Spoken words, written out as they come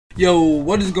Yo,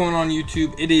 what is going on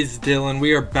YouTube? It is Dylan.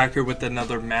 We are back here with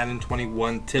another Madden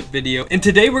 21 tip video. And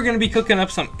today we're going to be cooking up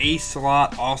some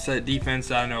A-slot offset defense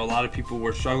that I know a lot of people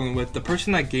were struggling with. The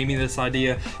person that gave me this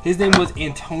idea, his name was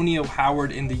Antonio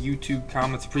Howard in the YouTube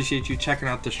comments. Appreciate you checking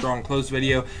out the strong close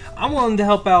video. I'm willing to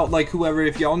help out like whoever.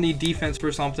 If y'all need defense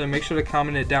for something, make sure to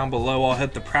comment it down below. I'll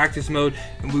hit the practice mode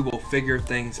and we will figure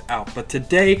things out. But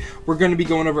today we're going to be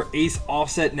going over ace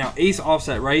offset. Now ace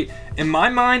offset, right? In my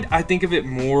mind, I think of it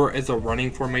more as a running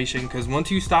formation, because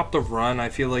once you stop the run, I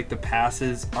feel like the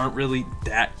passes aren't really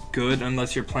that good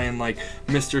unless you're playing like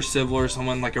Mr. Civil or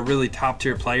someone like a really top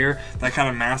tier player that kind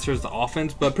of masters the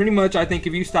offense. But pretty much I think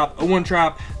if you stop 0-1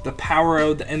 trap, the power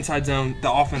O, the inside zone, the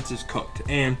offense is cooked.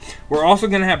 And we're also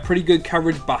going to have pretty good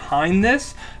coverage behind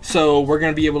this, so we're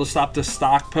going to be able to stop the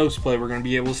stock post play. We're going to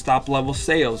be able to stop level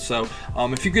sales. So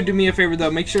if you could do me a favor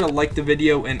though, make sure to like the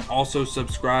video and also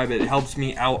subscribe. It helps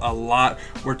me out a lot.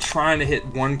 We're trying to hit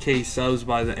 1K subs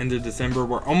by the end of December.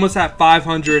 We're almost at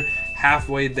 500,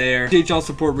 halfway there. Appreciate y'all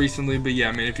support recently, but yeah,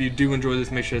 I mean, if you do enjoy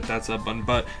this, make sure to hit that sub button.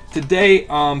 But today,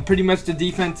 pretty much the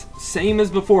defense, same as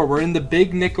before. We're in the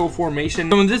big nickel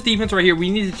formation. So in this defense right here, we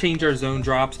need to change our zone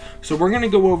drops. So we're going to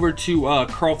go over to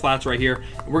curl flats right here.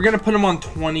 We're going to put them on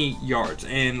 20 yards.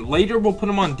 And later, we'll put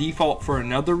them on default for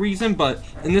another reason. But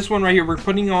in this one right here, we're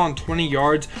putting on 20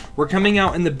 yards. We're coming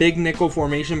out in the big nickel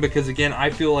formation because, again, I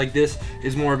feel like this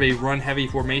is more of a run-heavy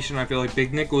formation. I feel like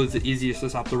big nickel is the easiest to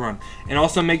stop the run. And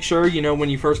also make sure, you know, when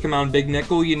you first come out in big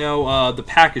nickel, you know, the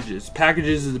packages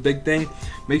is a big thing.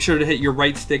 Make sure to hit your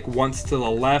right stick once to the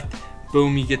left.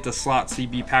 Boom, you get the slot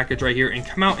CB package right here and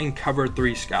come out and cover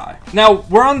 3 sky. Now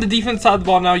we're on the defense side of the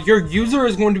ball. Now your user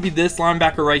is going to be this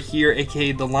linebacker right here,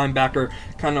 aka the linebacker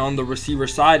kind of on the receiver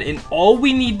side, and all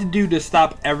we need to do to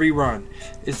stop every run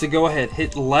is to go ahead,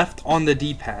 hit left on the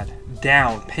D-pad,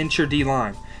 down, pinch your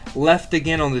D-line, left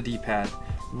again on the D-pad,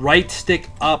 right stick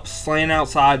up, slant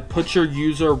outside, put your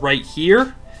user right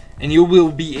here, and you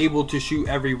will be able to shoot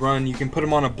every run. You can put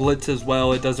them on a blitz as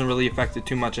well. It doesn't really affect it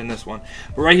too much in this one.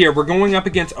 But right here, we're going up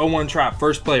against 0-1 trap.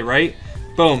 First play, right?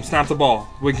 Boom, snap the ball.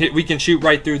 We can shoot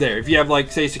right through there. If you have,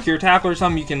 like, say, secure tackle or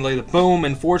something, you can lay the boom,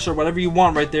 enforcer, whatever you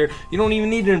want right there. You don't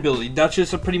even need an ability. That's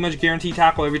just a pretty much guaranteed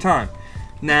tackle every time.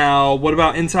 Now, what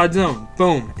about inside zone?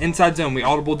 Boom, inside zone. We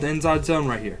audible the inside zone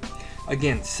right here.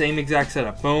 Again, same exact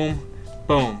setup. Boom,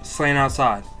 boom, slant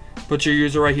outside. Put your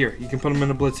user right here. You can put them in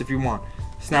a blitz if you want.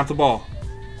 Snap the ball.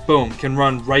 Boom, can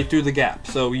run right through the gap.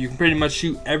 So you can pretty much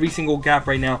shoot every single gap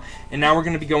right now. And now we're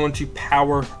going to be going to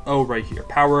power O right here.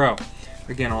 Power O.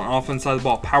 Again, on offense side of the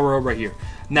ball, power O right here.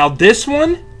 Now this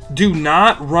one, do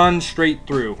not run straight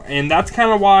through. And that's kind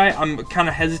of why I'm kind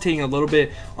of hesitating a little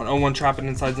bit on 0-1 trap and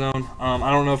inside zone.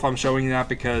 I don't know if I'm showing that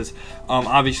because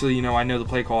obviously, you know, I know the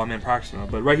play call. I'm in practice mode.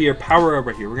 But right here, power O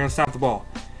right here. We're going to snap the ball.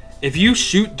 If you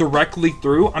shoot directly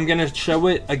through, I'm going to show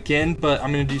it again, but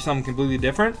I'm going to do something completely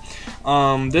different.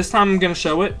 This time I'm going to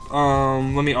show it.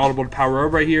 Let me audible to power O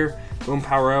right here. Boom,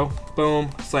 power O. Boom,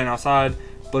 slant outside.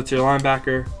 Blitz your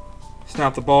linebacker.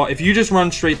 Snap the ball. If you just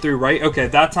run straight through, right? Okay,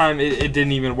 that time it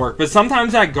didn't even work. But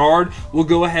sometimes that guard will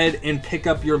go ahead and pick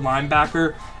up your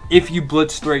linebacker if you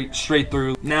blitz straight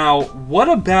through. Now, what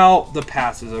about the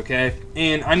passes, okay?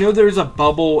 And I know there's a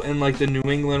bubble in like the New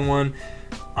England one.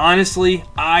 Honestly,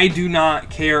 I do not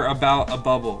care about a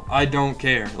bubble. I don't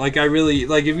care. Like, I really,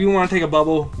 like, if you want to take a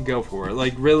bubble, go for it.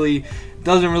 Like, really,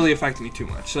 doesn't really affect me too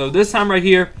much. So this time right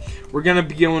here, we're going to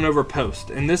be going over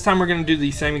post. And this time we're going to do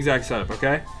the same exact setup,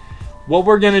 okay? What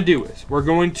we're going to do is we're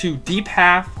going to deep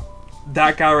half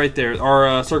that guy right there,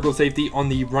 our circle safety on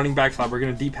the running back side. We're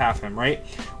going to deep half him, right?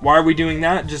 Why are we doing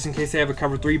that? Just in case they have a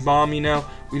cover 3 bomb, you know.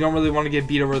 We don't really want to get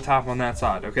beat over the top on that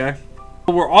side, okay?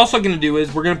 What we're also going to do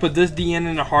is we're going to put this DN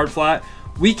in a hard flat.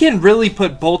 We can really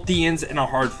put both DNs in a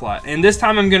hard flat. And this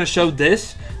time I'm going to show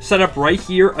this setup right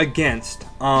here against,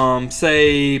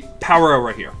 say, power O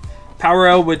right here. Power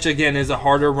O, which again is a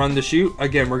harder run to shoot.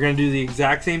 Again, we're going to do the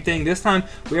exact same thing. This time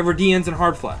we have our DNs in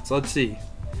hard flats. Let's see.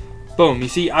 Boom. You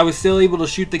see, I was still able to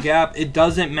shoot the gap. It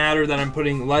doesn't matter that I'm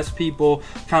putting less people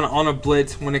kind of on a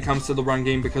blitz when it comes to the run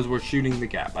game because we're shooting the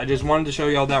gap. I just wanted to show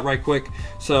y'all that right quick.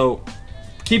 So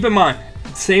keep in mind,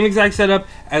 same exact setup.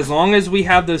 As long as we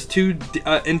have those 2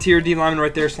 interior D linemen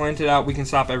right there slanted out, we can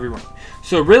stop every run.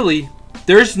 So really,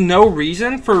 there's no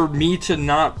reason for me to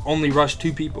not only rush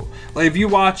 2 people. Like, if you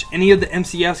watch any of the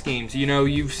MCS games, you know,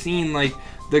 you've seen like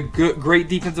the great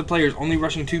defensive players only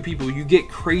rushing 2 people. You get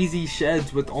crazy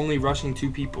sheds with only rushing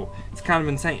 2 people. It's kind of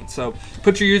insane. So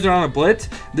put your user on a blitz.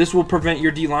 This will prevent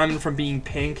your D lineman from being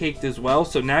pancaked as well.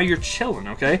 So now you're chilling,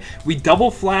 okay? We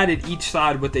double flatted each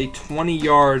side with a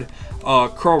 20-yard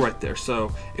curl right there.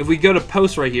 So if we go to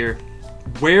post right here,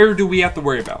 where do we have to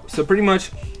worry about? So pretty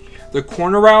much the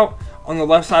corner route on the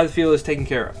left side of the field is taken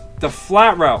care of. The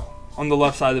flat route on the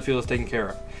left side of the field is taken care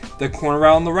of. The corner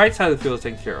route on the right side of the field is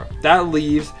taken care of. That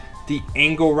leaves the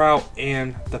angle route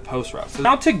and the post route. So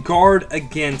now to guard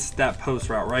against that post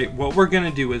route, right, what we're going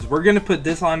to do is we're going to put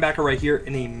this linebacker right here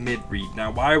in a mid read.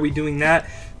 Now, why are we doing that?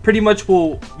 Pretty much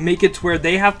we'll make it to where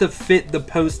they have to fit the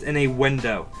post in a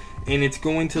window, and it's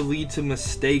going to lead to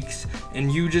mistakes,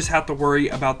 and you just have to worry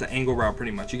about the angle route.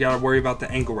 Pretty much you got to worry about the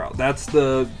angle route. That's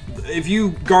the, if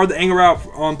you guard the angle route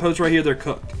on post right here, they're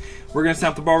cooked. We're going to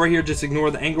snap the ball right here, just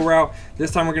ignore the angle route.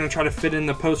 This time we're going to try to fit in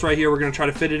the post right here. We're going to try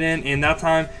to fit it in, and that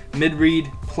time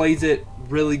mid-read plays it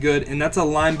really good, and that's a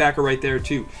linebacker right there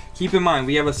too. Keep in mind,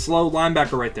 we have a slow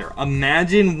linebacker right there.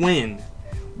 Imagine when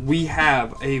we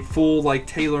have a full like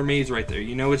Taylor Mays right there.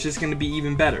 You know, it's just going to be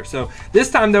even better. So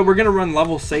this time though, we're going to run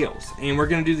level sails, and we're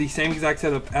going to do the same exact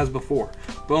setup as before.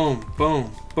 Boom, boom,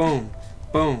 boom,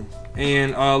 boom.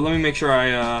 And let me make sure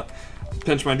I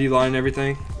pinch my D-line and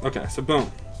everything. Okay, so boom.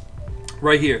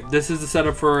 Right here, this is the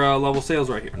setup for level sails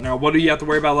right here. Now, what do you have to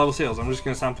worry about level sails? I'm just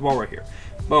going to snap the ball right here.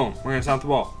 Boom, we're going to snap the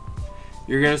ball.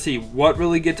 You're going to see what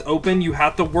really gets open. You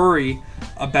have to worry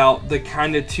about the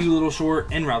kind of two little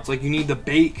short in routes. Like you need to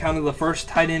bait kind of the first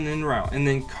tight end in route and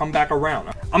then come back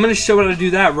around. I'm going to show how to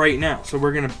do that right now. So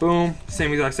we're going to boom,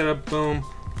 same exact setup, boom,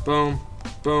 boom,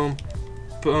 boom,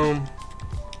 boom.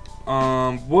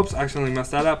 Whoops, I accidentally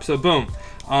messed that up. So boom.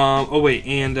 Oh wait,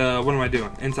 and what am I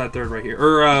doing? Inside third right here,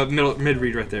 or mid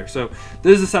read right there. So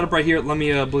this is the setup right here. Let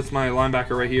me blitz my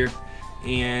linebacker right here,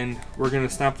 and we're gonna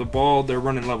snap the ball. They're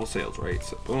running level sails, right?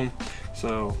 So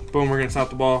boom, we're gonna snap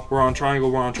the ball. We're on triangle,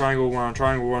 we're on triangle, we're on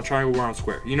triangle, we're on triangle, we're on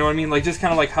square. You know what I mean? Like just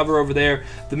kind of like hover over there.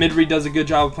 The mid read does a good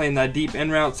job of playing that deep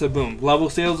in route. So boom, level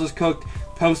sails is cooked,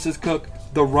 post is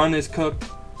cooked, the run is cooked.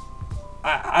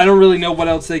 I don't really know what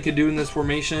else they could do in this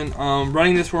formation.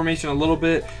 Running this formation a little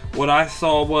bit, what I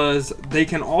saw was they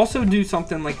can also do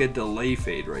something like a delay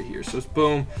fade right here. So it's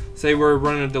boom, say we're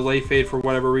running a delay fade for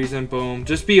whatever reason, boom.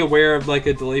 Just be aware of like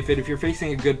a delay fade. If you're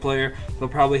facing a good player, they'll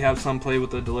probably have some play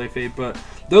with a delay fade. But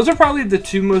those are probably the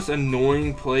two most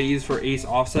annoying plays for ace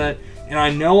offset. And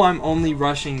I know I'm only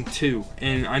rushing 2.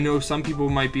 And I know some people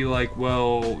might be like,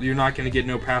 well, you're not going to get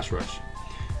no pass rush.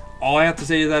 All I have to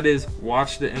say to that is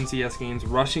watch the NCS games.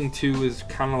 Rushing 2 is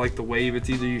kind of like the wave. It's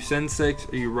either you send 6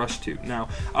 or you rush 2. Now,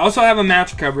 I also have a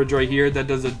match coverage right here that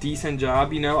does a decent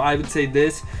job. You know, I would say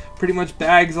this pretty much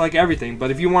bags like everything. But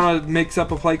if you want to mix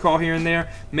up a play call here and there,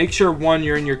 make sure, one,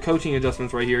 you're in your coaching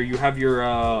adjustments right here. You have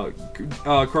your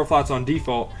curl flats on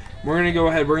default. We're going to go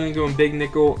ahead. We're going to go in big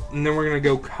nickel, and then we're going to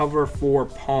go cover 4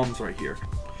 palms right here.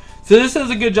 So this does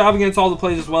a good job against all the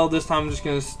plays as well. This time I'm just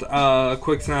going to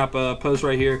quick snap post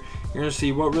right here. You're going to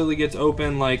see what really gets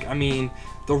open. Like, I mean,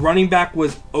 the running back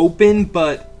was open,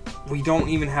 but we don't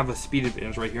even have a speed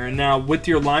advantage right here. And now with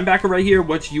your linebacker right here,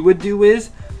 what you would do is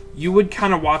you would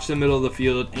kind of watch the middle of the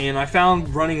field. And I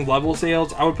found running level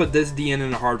sails, I would put this DN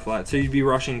in a hard flat. So you'd be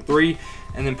rushing 3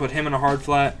 and then put him in a hard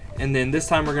flat. And then this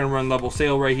time we're going to run level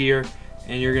sail right here.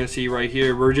 And you're going to see right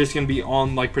here, we're just going to be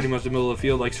on like pretty much the middle of the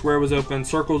field. Like square was open,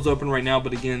 circle's open right now,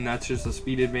 but again, that's just a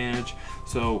speed advantage.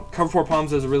 So cover 4 palms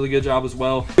does a really good job as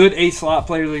well. Good ace slot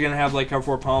players are going to have like cover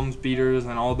 4 palms, beaters,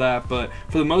 and all that. But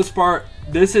for the most part,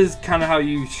 this is kind of how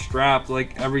you strap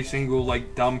like every single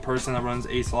like dumb person that runs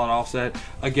ace slot offset.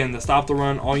 Again, to stop the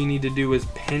run, all you need to do is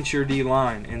pinch your D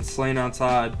line and slant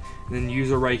outside. Then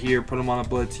use it right here, put them on a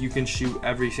blitz. You can shoot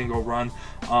every single run.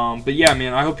 But yeah,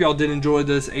 man, I hope y'all did enjoy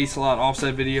this ace slot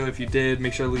offset video. If you did,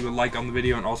 make sure to leave a like on the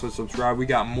video and also subscribe. We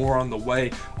got more on the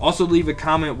way. Also leave a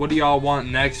comment. What do y'all want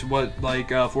next? What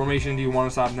like formation do you want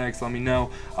to stop next? Let me know.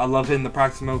 I love hitting the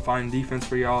practice mode, finding defense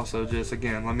for y'all. So just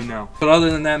again, let me know. But other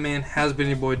than that, man, has been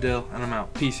your boy Dill, and I'm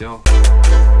out. Peace, y'all.